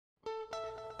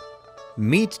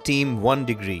Meet Team 1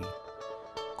 Degree.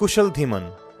 Kushal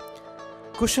Dhiman.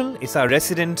 Kushal is our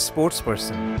resident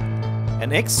sportsperson.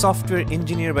 An ex-software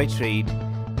engineer by trade,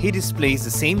 he displays the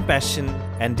same passion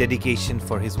and dedication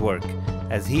for his work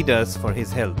as he does for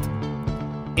his health.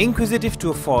 Inquisitive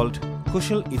to a fault,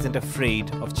 Kushal isn't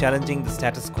afraid of challenging the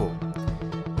status quo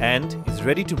and is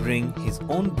ready to bring his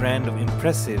own brand of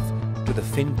impressive to the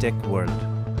fintech world.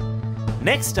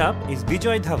 Next up is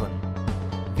Vijoy Dhawan.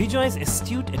 Vijoy's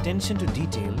astute attention to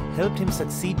detail helped him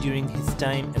succeed during his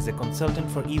time as a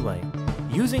consultant for EY.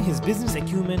 Using his business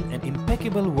acumen and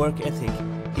impeccable work ethic,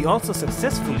 he also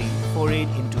successfully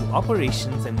forayed into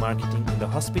operations and marketing in the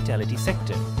hospitality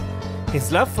sector.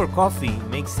 His love for coffee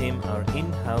makes him our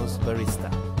in-house barista.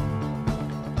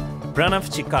 Pranav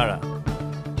Chikkara.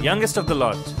 Youngest of the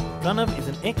lot, Pranav is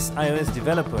an ex-iOS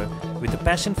developer with a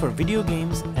passion for video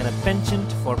games and a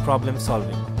penchant for problem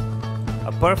solving.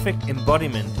 A perfect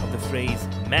embodiment of the phrase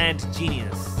mad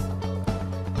genius.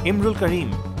 Imrul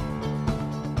Karim.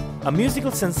 A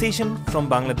musical sensation from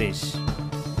Bangladesh.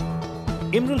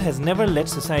 Imrul has never let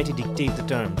society dictate the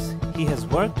terms. He has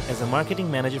worked as a marketing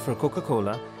manager for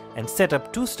Coca-Cola and set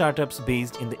up 2 startups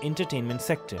based in the entertainment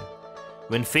sector.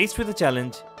 When faced with a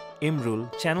challenge,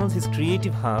 Imrul channels his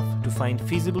creative half to find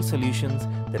feasible solutions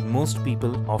that most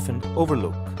people often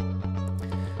overlook.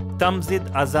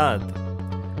 Tamzid Azad.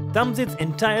 Tamzid's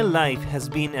entire life has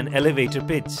been an elevator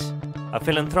pitch. A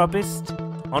philanthropist,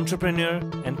 entrepreneur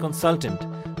and consultant,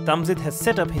 Tamzid has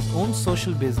set up his own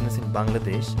social business in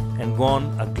Bangladesh and won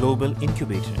a global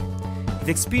incubator. His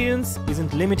experience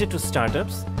isn't limited to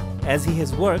startups, as he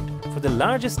has worked for the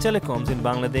largest telecoms in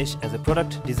Bangladesh as a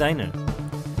product designer.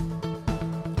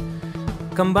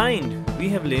 Combined, we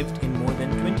have lived in more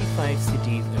than 25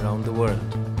 cities around the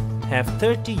world, have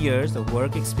 30 years of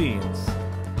work experience.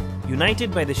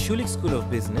 United by the Schulich School of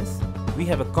Business, we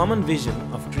have a common vision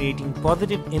of creating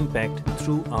positive impact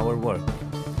through our work.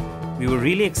 We were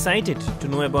really excited to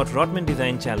know about Rotman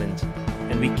Design Challenge,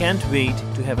 and we can't wait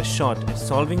to have a shot at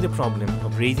solving the problem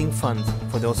of raising funds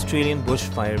for the Australian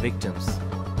bushfire victims.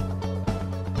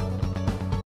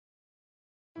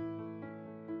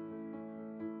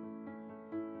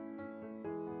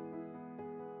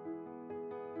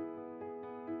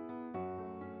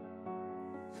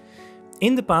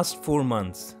 In the past 4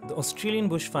 months, the Australian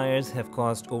bushfires have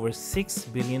caused over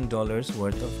 $6 billion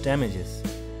worth of damages.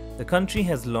 The country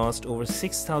has lost over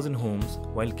 6,000 homes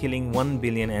while killing 1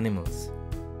 billion animals.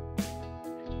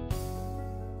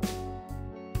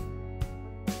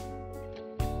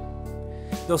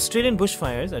 The Australian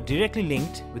bushfires are directly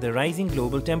linked with a rising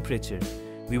global temperature.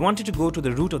 We wanted to go to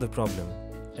the root of the problem.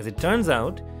 As it turns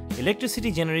out,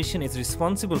 electricity generation is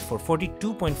responsible for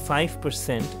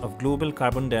 42.5% of global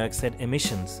carbon dioxide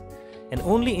emissions, and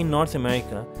only in North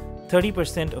America,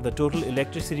 30% of the total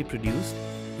electricity produced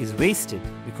is wasted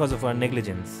because of our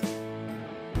negligence.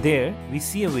 There, we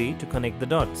see a way to connect the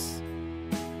dots.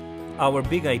 Our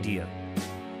big idea: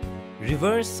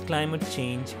 reverse climate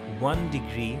change 1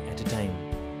 degree at a time.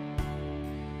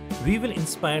 We will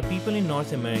inspire people in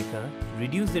North America to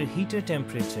reduce their heater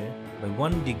temperature by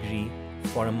 1 degree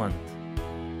for a month.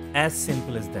 As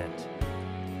simple as that.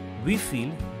 We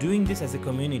feel doing this as a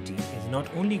community is not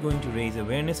only going to raise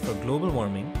awareness for global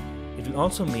warming, it will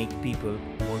also make people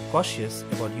more cautious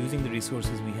about using the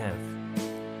resources we have.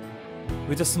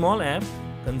 With a small app,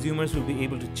 consumers will be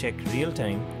able to check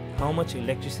real-time how much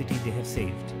electricity they have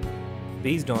saved,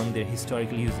 based on their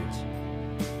historical usage.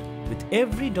 With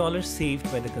every dollar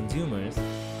saved by the consumers,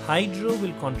 Hydro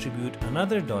will contribute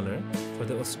another $1 for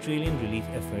the Australian relief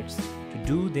efforts to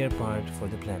do their part for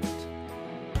the planet.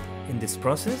 In this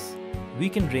process, we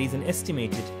can raise an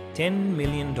estimated $10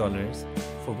 million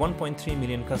for 1.3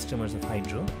 million customers of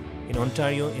Hydro in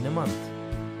Ontario in a month.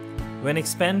 When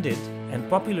expanded and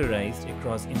popularized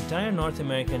across entire North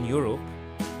America and Europe,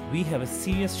 we have a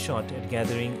serious shot at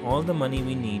gathering all the money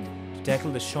we need to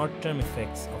tackle the short-term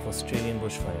effects of Australian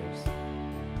bushfires.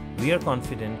 We are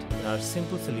confident that our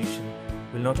simple solution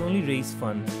will not only raise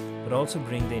funds but also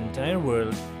bring the entire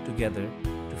world together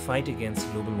to fight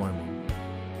against global warming.